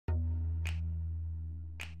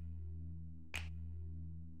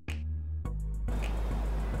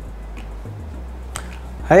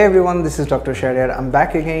Hi everyone, this is Dr. Shahriar. I'm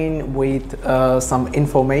back again with some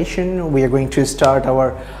information. We are going to start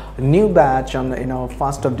our new batch on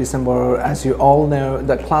 1st of December. As you all know,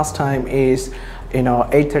 the class time is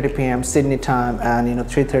 8:30 p.m. Sydney time and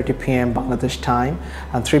 3:30 p.m. Bangladesh time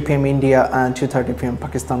and 3 p.m. India and 2:30 p.m.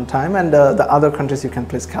 Pakistan time, and the other countries you can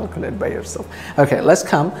please calculate by yourself. Okay, let's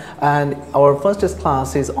come, and our first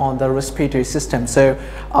class is on the respiratory system. So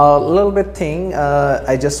a little bit thing,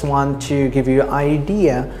 I just want to give you an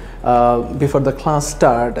idea before the class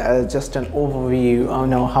start, just an overview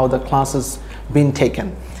on how the class has been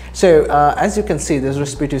taken. So as you can see, this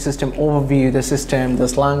respiratory system overview, the system,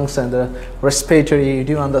 the lungs and the respiratory, you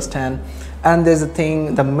do understand. And there's a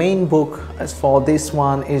thing, the main book as for this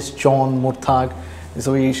one is John Murtagh.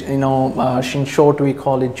 So we, in short we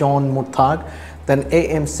call it John Murtagh. Then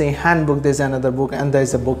AMC handbook, there's another book, and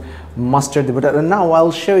there's a book Master the Book. And now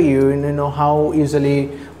I'll show you how usually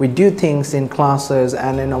we do things in classes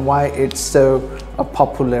and why it's so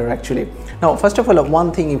popular actually. Now, first of all,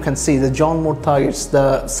 one thing you can see, the John Murtagh, it's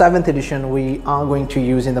the 7th edition we are going to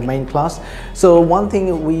use in the main class. So one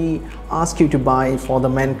thing we ask you to buy for the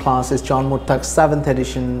main class is John Murtagh's 7th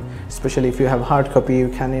edition. Especially if you have hard copy, you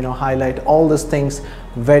can highlight all these things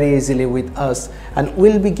very easily with us, and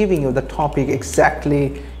we'll be giving you the topic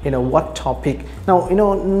exactly, what topic. Now,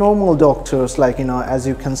 normal doctors, like as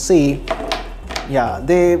you can see, yeah,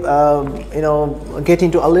 they get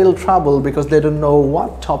into a little trouble because they don't know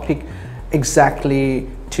what topic exactly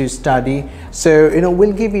to study. So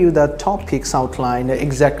we'll give you the topics outline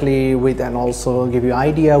exactly with, and also give you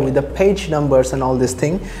idea with the page numbers and all this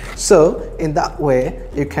thing. So in that way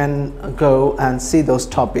you can go and see those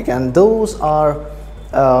topics, and those are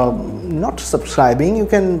not subscribing, you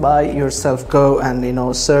can by yourself go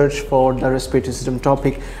and search for the respiratory system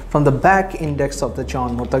topic from the back index of the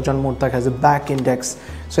John Murtagh. John Murtagh has a back index,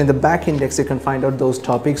 so in the back index you can find out those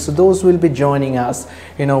topics. So those will be joining us,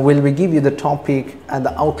 will we give you the topic and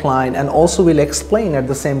the outline, and also will explain at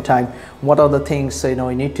the same time what are the things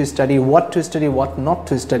you need to study, what not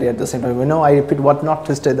to study at the same time. I repeat, what not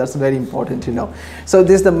to study, that's very important to know. So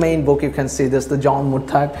this is the main book, you can see this, the John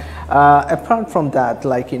Murtagh. Apart from that,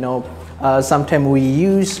 sometime we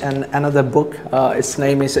use another book, its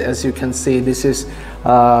name is, as you can see, this is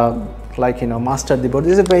Master the Board.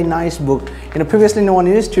 This is a very nice book. Previously no one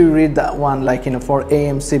used to read that one, for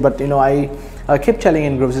AMC, but I keep telling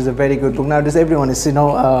in groups, it's a very good book. Nowadays everyone is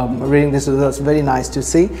reading this, so that's very nice to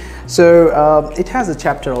see. So it has a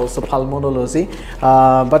chapter also, pulmonology,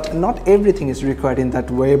 but not everything is required in that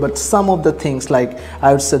way, but some of the things, like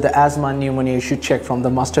I would say the asthma and pneumonia, you should check from the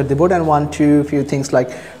Master the Board, and few things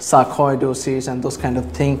like sarcoidosis and those kind of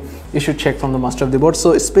thing, you should check from the Master of the Board.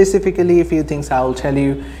 So specifically a few things I will tell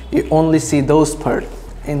you, you only see those part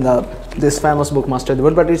in this famous book Master of the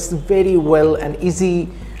Board, but it's very well and easily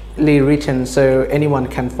written, so anyone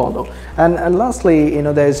can follow. And lastly,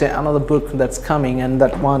 there's another book that's coming, and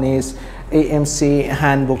that one is AMC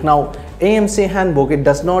handbook. Now AMC handbook, it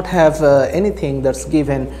does not have anything that's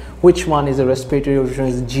given which one is a respiratory, which one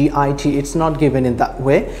is GIT. It's not given in that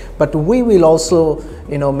way, but we will also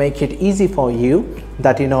make it easy for you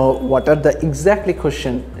that what are the exactly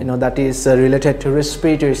question that is related to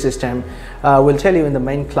respiratory system. We'll tell you in the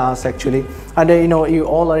main class actually, and you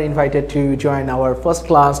all are invited to join our first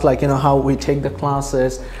class, how we take the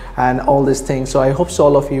classes and all these things. So I hope so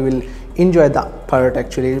all of you will enjoy that part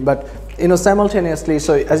actually. But simultaneously,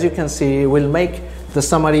 so as you can see, we'll make the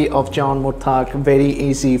summary of John Murtagh very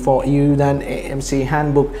easy for you. Then AMC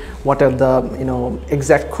handbook, what are the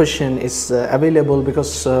exact question is available,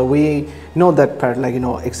 because we know that part,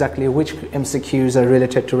 exactly which MCQs are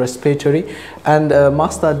related to respiratory. And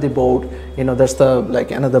Master the Board, that's the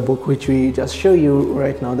another book which we just show you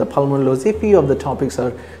right now, the pulmonology. Few of the topics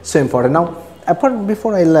are so important. Now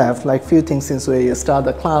before I left, few things since we start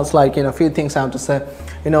the class, few things I have to say.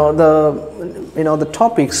 The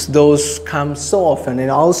topics, those come so often.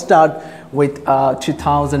 I'll start with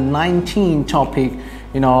 2019 topic.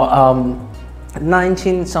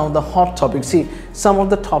 19, some of the hot topics. See, some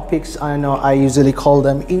of the topics I usually call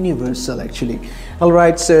them universal actually. All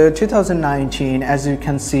right, so 2019, as you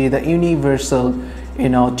can see, the universal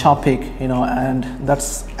topic, and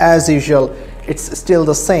that's as usual, it's still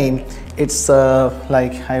the same. It's I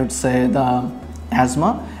would say the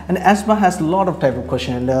asthma. And asthma has a lot of type of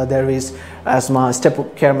question. There is asthma, step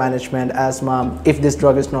of care management, asthma, if this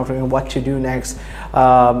drug is not working, what to do next.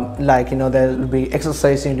 There will be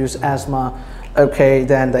exercise-induced asthma. Okay,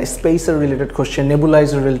 then the spacer-related question,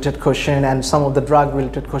 nebulizer-related question, and some of the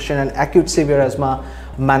drug-related question, and acute severe asthma,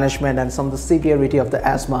 management and some of the severity of the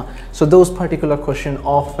asthma. So those particular questions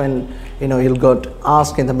often, you'll get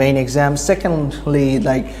asked in the main exam. Secondly,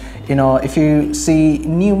 like, if you see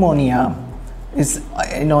pneumonia is,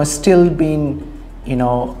 still being,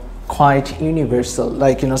 quite universal,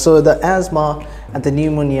 like, so the asthma and the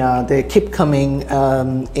pneumonia, they keep coming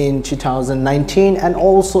in 2019 and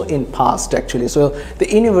also in past actually. So the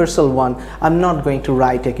universal one I'm not going to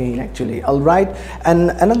write again actually. All right,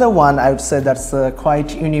 and another one I would say that's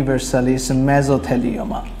quite universal is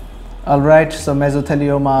mesothelioma. All right, so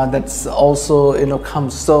mesothelioma, that's also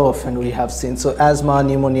comes so often, we have seen. So asthma,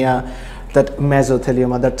 pneumonia, that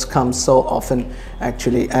mesothelioma, that comes so often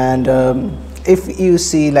actually. And if you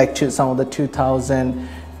see like some of the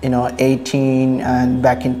 2018 and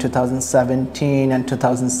back in 2017 and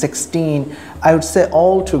 2016, I would say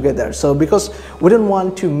all together. So because we don't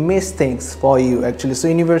want to miss things for you actually. So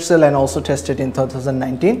universal and also tested in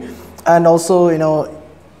 2019, and also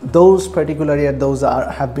those particular year, those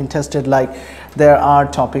have been tested. Like there are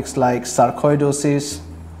topics like sarcoidosis,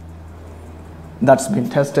 that's been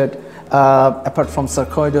tested. Apart from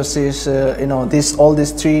sarcoidosis, all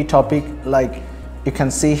these three topic, like you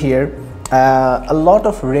can see here, a lot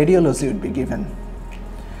of radiology would be given.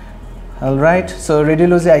 All right, so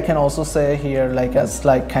radiology I can also say here like as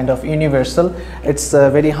like kind of universal. It's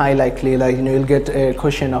very high likely, like you'll get a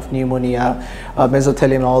question of pneumonia,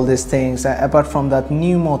 mesothelioma, all these things. Apart from that,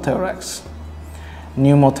 pneumothorax.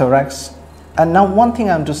 And now one thing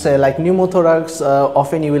I'm to say, like pneumothorax,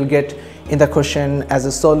 often you will get in the question as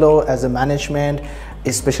a solo, as a management,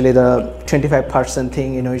 especially the 25%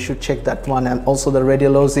 thing, you should check that one, and also the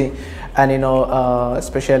radiology, and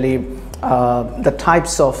especially the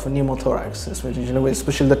types of pneumothorax,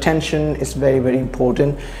 especially the tension is very, very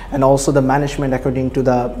important, and also the management according to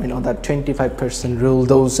the that 25% rule.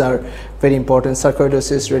 Those are very important.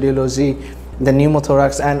 Sarcoidosis, radiology, the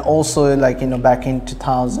pneumothorax, and also like back in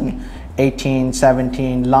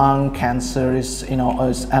 2018-17, lung cancer is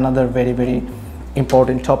is another very, very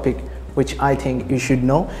important topic which I think you should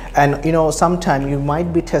know. And sometime you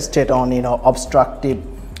might be tested on obstructive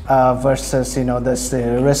versus this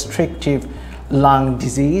restrictive lung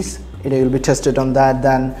disease. You'll be tested on that.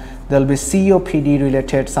 Then there'll be COPD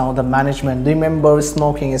related, some of the management. Remember,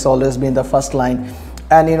 smoking has always been the first line,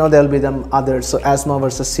 and there'll be them others. So asthma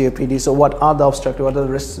versus COPD. So what are the obstructive, what are the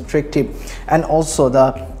restrictive, and also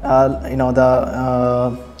the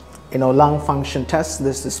lung function test,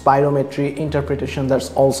 this is spirometry interpretation,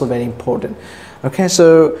 that's also very important. Okay,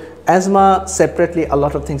 so asthma separately, a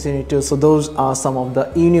lot of things you need to, so those are some of the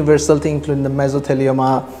universal things, including the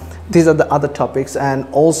mesothelioma. These are the other topics, and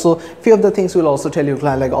also few of the things we'll also tell you,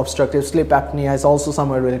 like obstructive sleep apnea is also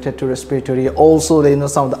somewhere related to respiratory. Also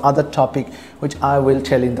some of the other topic which I will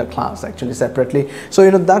tell in the class actually separately. So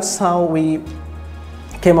that's how we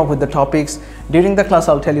came up with the topics. During the class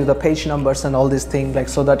I'll tell you the page numbers and all these things, like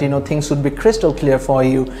so that things would be crystal clear for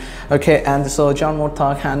you. Okay, and so John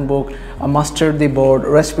Moortag handbook, master the board,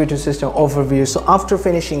 respiratory system overview. So after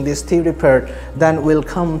finishing this theory part, then we'll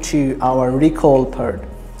come to our recall part.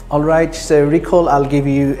 All right, so recall, I'll give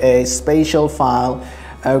you a spatial file.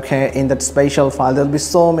 Okay, in that spatial file there'll be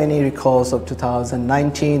so many recalls of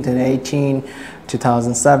 2019 and 18,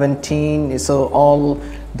 2017. So all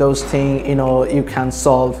those things you can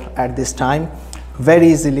solve at this time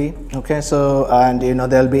very easily. Okay, so and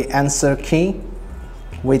there'll be answer key,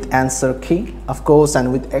 with answer key of course,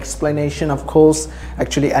 and with explanation of course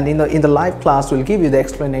actually. And in the live class we'll give you the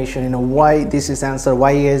explanation, why this is answer,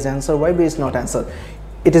 why A is answer, why B is not answer.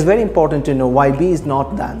 It is very important to know why B is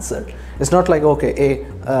not the answer. It's not like okay, A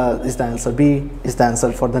is the answer, B is the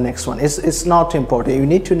answer for the next one. It's not important. You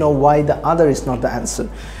need to know why the other is not the answer.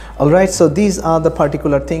 All right, so these are the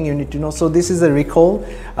particular thing you need to know. So this is a recall.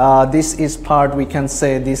 This is part, we can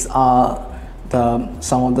say these are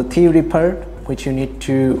some of the theory part which you need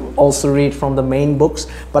to also read from the main books,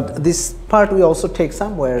 but this part we also take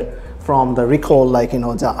somewhere from the recall, like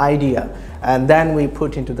the idea, and then we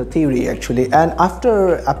put into the theory actually. And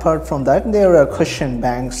apart from that, there are question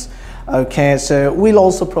banks. Okay, so we'll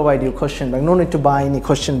also provide you question bank. No need to buy any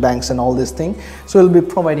question banks and all this thing. So we'll be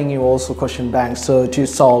providing you also question banks so to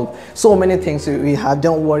solve so many things we have.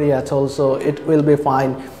 Don't worry at all. So it will be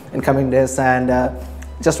fine in coming days. And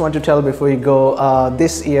just want to tell before you go,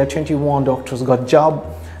 this year 21 doctors got job.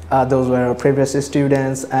 Those were previous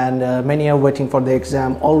students, and many are waiting for the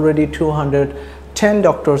exam. Already 210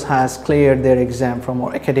 doctors has cleared their exam from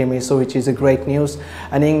our academy, so which is a great news.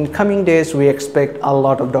 And in coming days we expect a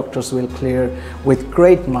lot of doctors will clear with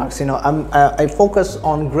great marks. I focus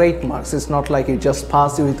on great marks. It's not like you just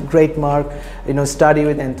pass with great mark, study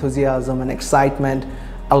with enthusiasm and excitement.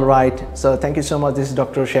 All right, so thank you so much. This is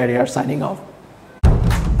Dr. Shahriar signing off.